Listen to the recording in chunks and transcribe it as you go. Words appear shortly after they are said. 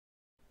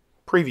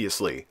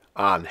Previously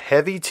on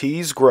Heavy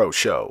T's Grow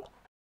Show.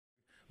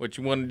 What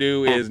you want to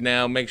do is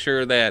now make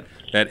sure that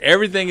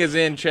everything is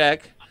in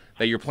check,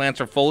 that your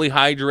plants are fully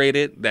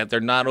hydrated, that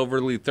they're not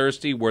overly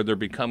thirsty where they're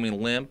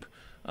becoming limp.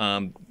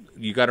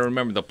 You got to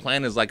remember the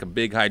plant is like a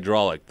big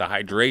hydraulic. The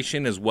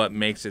hydration is what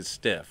makes it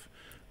stiff,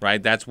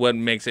 right? That's what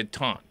makes it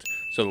taunt.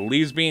 So the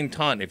leaves being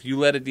taunt, if you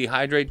let it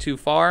dehydrate too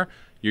far,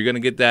 you're going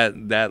to get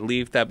that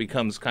leaf that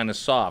becomes kind of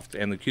soft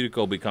and the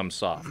cuticle becomes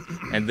soft.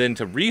 And then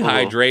to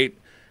rehydrate,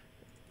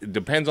 it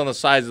depends on the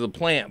size of the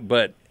plant,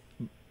 but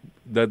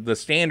the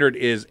standard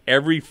is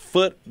every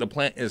foot the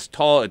plant is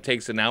tall, it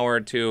takes an hour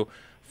or two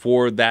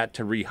for that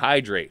to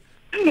rehydrate.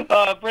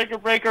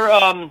 Breaker.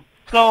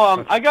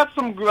 I got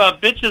some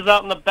bitches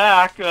out in the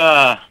back.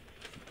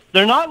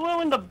 They're not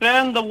willing to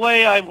bend the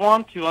way I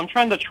want to. I'm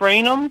trying to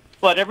train them,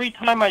 but every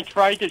time I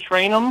try to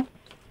train them,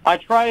 I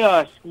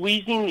try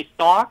squeezing the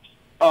stalks,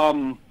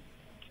 and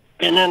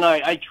then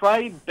I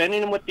try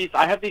bending them with these.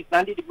 I have these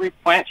 90-degree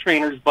plant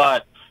trainers,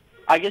 but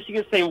I guess you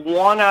could say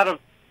 1 out of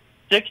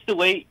 6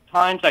 to 8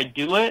 times I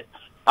do it,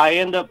 I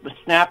end up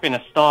snapping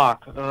a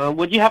stalk.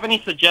 Would you have any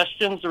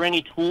suggestions or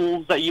any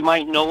tools that you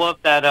might know of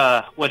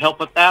that would help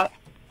with that?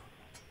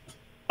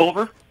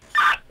 Over.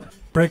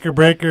 Breaker.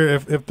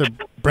 If the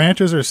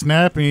branches are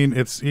snapping,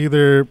 it's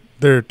either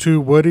they're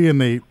too woody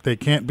and they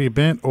can't be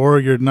bent, or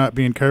you're not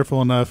being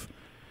careful enough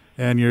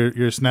and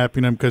you're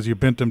snapping them because you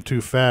bent them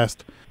too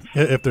fast.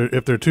 If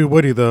they're too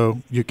woody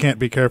though, you can't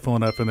be careful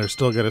enough and they're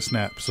still gonna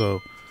snap. So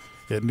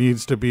it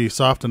needs to be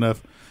soft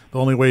enough. The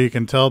only way you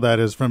can tell that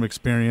is from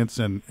experience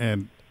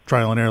and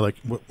trial and error,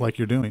 like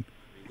you're doing.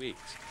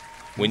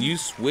 When you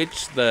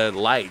switch the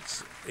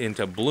lights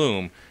into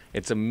bloom,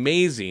 it's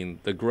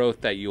amazing the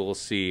growth that you'll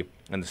see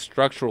and the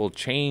structural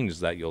change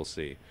that you'll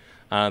see.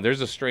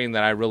 There's a strain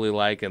that I really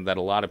like and that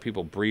a lot of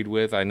people breed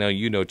with. I know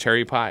you know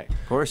Cherry Pie.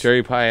 Of course.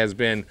 Cherry Pie has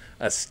been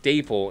a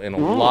staple in a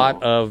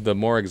lot of the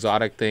more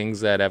exotic things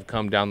that have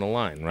come down the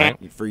line,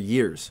 right? For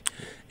years.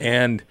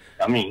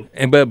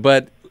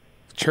 But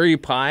Cherry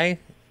Pie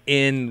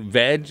in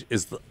veg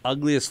is the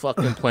ugliest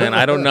fucking plant.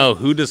 I don't know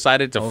who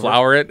decided to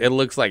flower it. It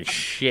looks like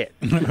shit.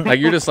 Like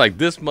you're just like,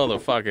 this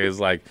motherfucker is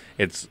like,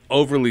 it's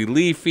overly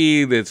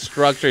leafy, it's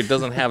structured, it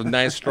doesn't have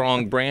nice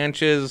strong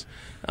branches,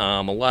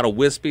 a lot of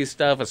wispy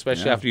stuff,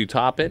 especially after you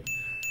top it.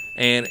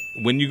 And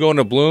when you go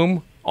into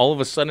bloom, all of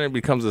a sudden it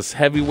becomes this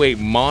heavyweight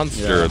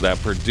monster that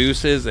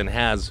produces and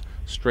has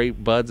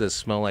straight buds that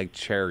smell like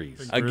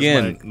cherries.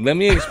 Again, let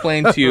me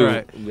explain to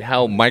you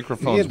how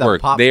microphones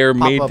work. They are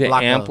made to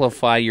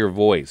amplify your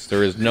voice.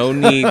 There is no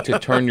need to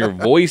turn your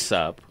voice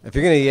up. If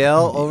you're going to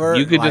yell over,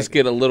 you could just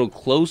get a little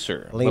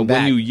closer. But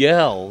when you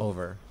yell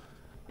over,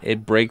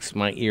 it breaks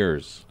my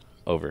ears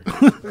over.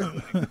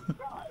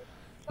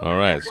 All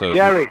right, so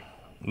Jerry.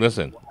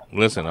 Listen,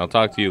 I'll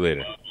talk to you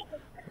later.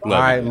 All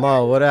right,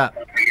 Mo, what up?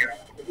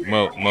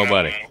 Mo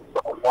buddy.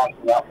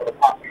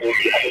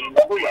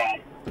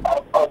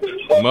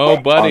 Mo,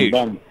 buddy.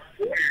 I'm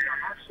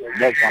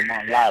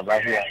on live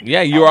right here.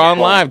 Yeah, you're on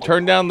live.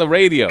 Turn down the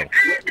radio.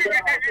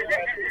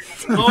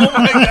 Oh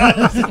my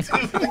God!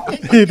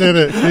 He did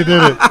it. He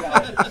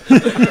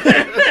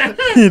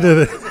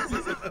did it.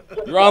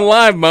 You're on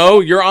live, Mo.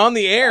 You're on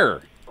the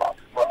air.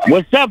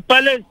 What's up,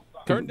 fellas?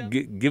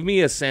 Give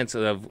me a sense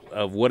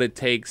of what it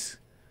takes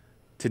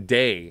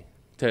today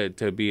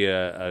to be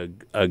a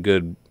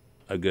good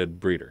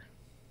breeder.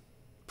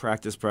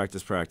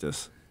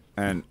 Practice.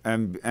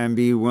 And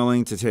be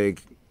willing to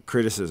take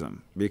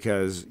criticism,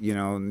 because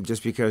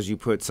just because you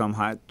put some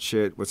hot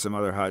shit with some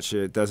other hot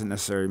shit doesn't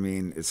necessarily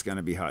mean it's going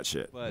to be hot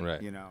shit.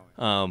 Right.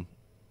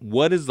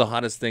 What is the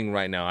hottest thing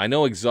right now? I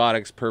know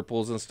exotics,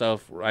 purples and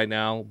stuff right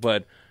now,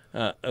 but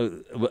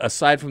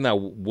aside from that,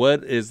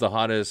 what is the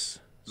hottest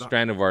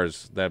strand of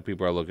ours that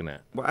people are looking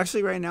at? Well,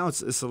 actually, right now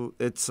it's kind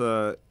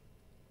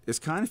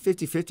of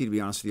 50-50, to be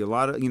honest with you. A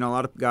lot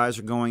of guys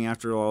are going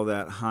after all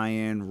that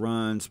high-end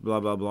runs, blah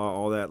blah blah,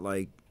 all that,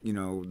 like,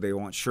 they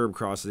want Sherb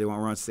crosses, they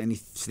want runs,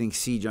 anything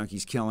Sea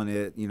Junkies killing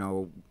it,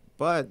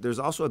 But there's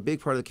also a big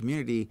part of the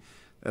community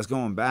that's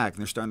going back, and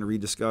they're starting to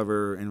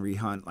rediscover and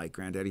rehunt, like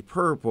Granddaddy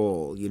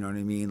Purple, you know what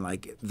I mean?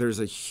 Like, there's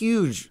a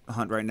huge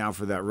hunt right now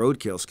for that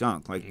roadkill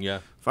skunk. Like,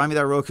 find me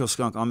that roadkill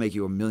skunk, I'll make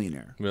you a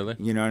millionaire. Really?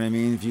 You know what I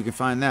mean? If you can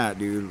find that,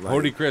 dude. Like,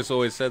 Horty Chris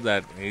always said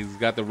that. He's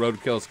got the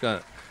roadkill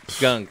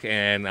skunk,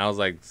 and I was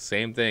like,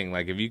 same thing.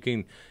 Like, if you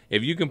can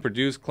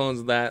produce clones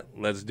of that,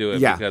 let's do it,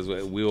 because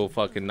we will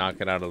fucking knock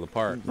it out of the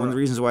park. One of the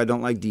reasons why I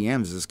don't like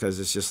DMs is because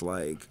it's just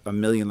like a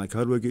million, like,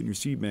 how do I get in your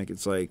seed bank?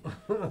 It's like,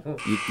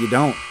 you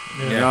don't.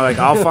 Like,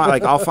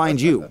 I'll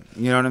find you.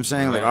 You know what I'm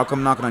saying? Like, I'll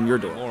come knocking on your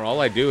door. Or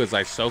all I do is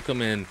I soak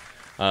them in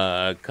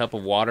a cup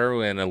of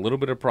water and a little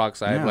bit of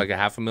peroxide, like a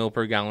 0.5 ml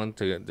per gallon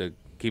to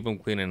keep them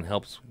clean, and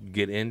helps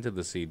get into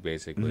the seed,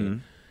 basically.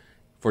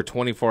 For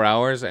 24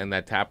 hours, and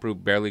that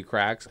taproot barely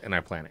cracks, and I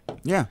plant it.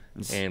 Yeah.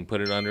 And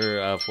put it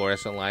under a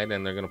fluorescent light,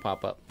 and they're going to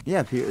pop up.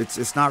 Yeah,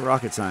 it's not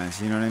rocket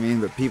science, you know what I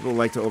mean? But people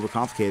like to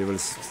overcomplicate it, but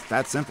it's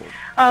that simple.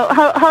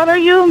 How are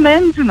you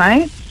men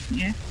tonight?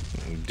 Yeah.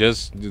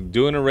 Just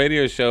doing a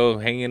radio show,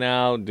 hanging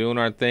out, doing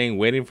our thing,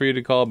 waiting for you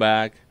to call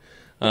back.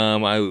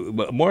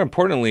 But more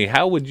importantly,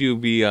 how would you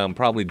be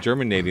probably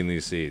germinating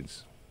these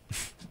seeds?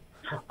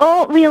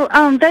 Oh, well,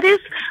 that is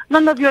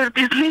none of your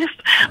business,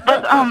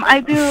 but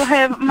I do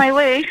have my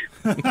way.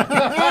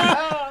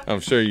 I'm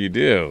sure you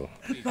do.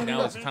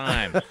 Now it's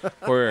time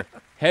for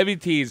Heavy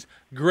T's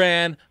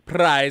grand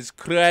prize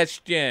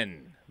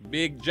question.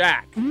 Big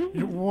Jack.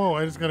 Whoa,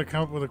 I just got to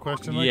come up with a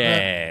question like that?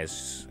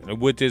 Yes.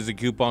 What is the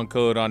coupon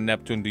code on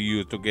Neptune to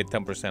use to get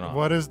 10% off?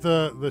 What is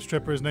the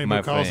stripper's name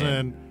who calls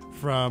in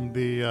from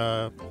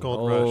the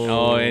Gold Rush?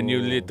 Oh, and you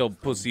little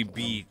pussy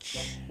beach.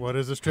 What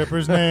is the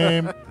stripper's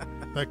name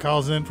that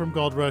calls in from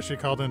Gold Rush? She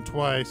called in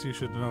twice. You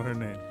should know her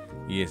name.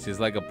 Yes, it's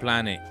like a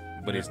planet,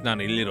 but it's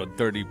not a little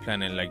dirty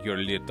planet like your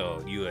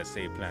little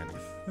USA planet.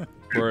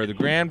 For the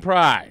grand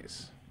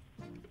prize,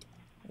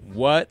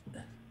 what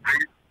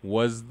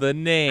was the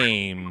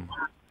name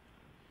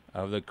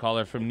of the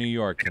caller from New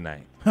York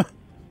tonight?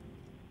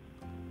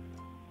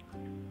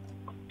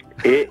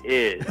 It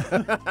is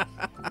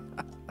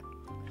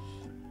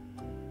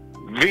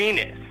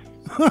Venus.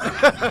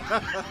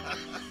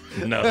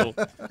 No.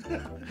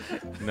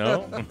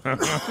 No?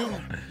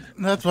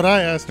 That's what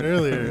I asked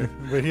earlier,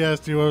 but he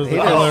asked you what was the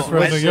He caller just from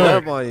New switched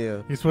York. up on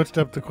you. He switched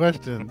up the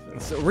question.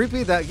 So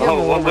repeat that. Give him Oh,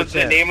 one what more was the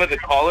chance. name of the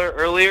caller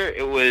earlier?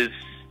 It was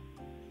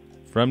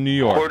From New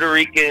York. Puerto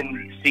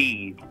Rican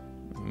seed.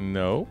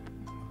 No.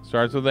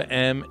 Starts with an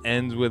M,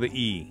 ends with an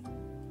E.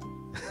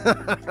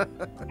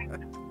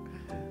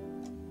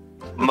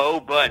 Mo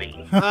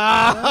Buddy.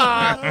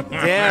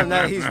 Damn,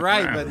 that he's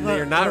right, but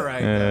you're not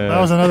right. That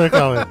was another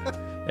caller.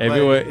 If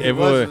it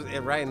was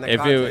right in the if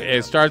context.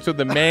 it starts with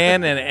a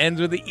man and it ends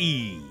with an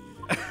E.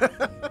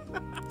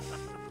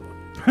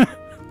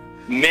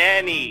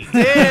 Manny.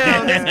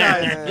 Damn, this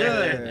guy's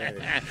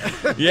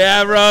good.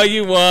 Yeah, bro,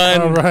 you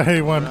won. All right,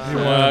 he won. He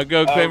won.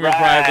 Go claim your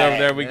prize over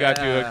there. We got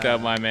you Yeah. hooked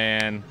up, my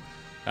man.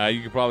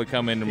 You could probably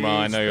come in tomorrow.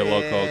 I know you're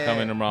local. Come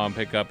in tomorrow and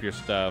pick up your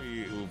stuff.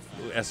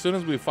 As soon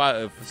as we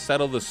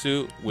settle the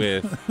suit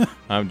with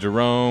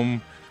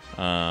Jerome,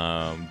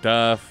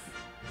 Duff,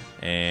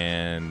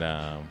 and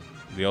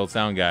the old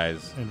sound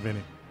guys, And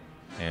Vinny.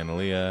 and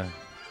Aaliyah,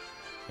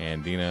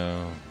 and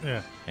Dino,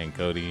 Yeah, and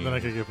Cody, then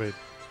I could get paid.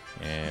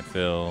 and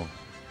Phil,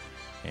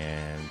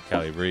 and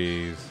Callie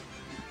Breeze,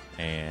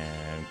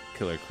 and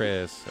Killer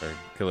Chris, or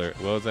Killer,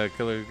 what was that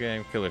Killer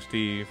game? Killer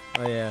Steve.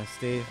 Oh yeah,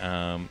 Steve.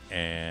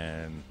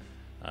 And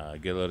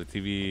Get Loaded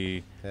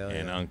TV, Hell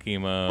and yeah.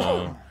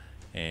 Unkemo,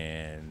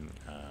 and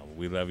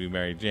We Love You,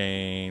 Mary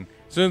Jane.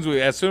 As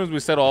soon as we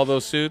settle all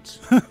those suits,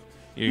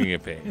 you can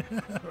get paid.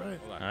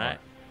 All right.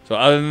 So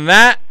other than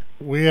that,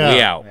 We out.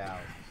 we out. Yeah.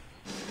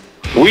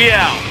 We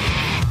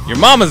out. Your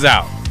mama's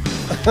out.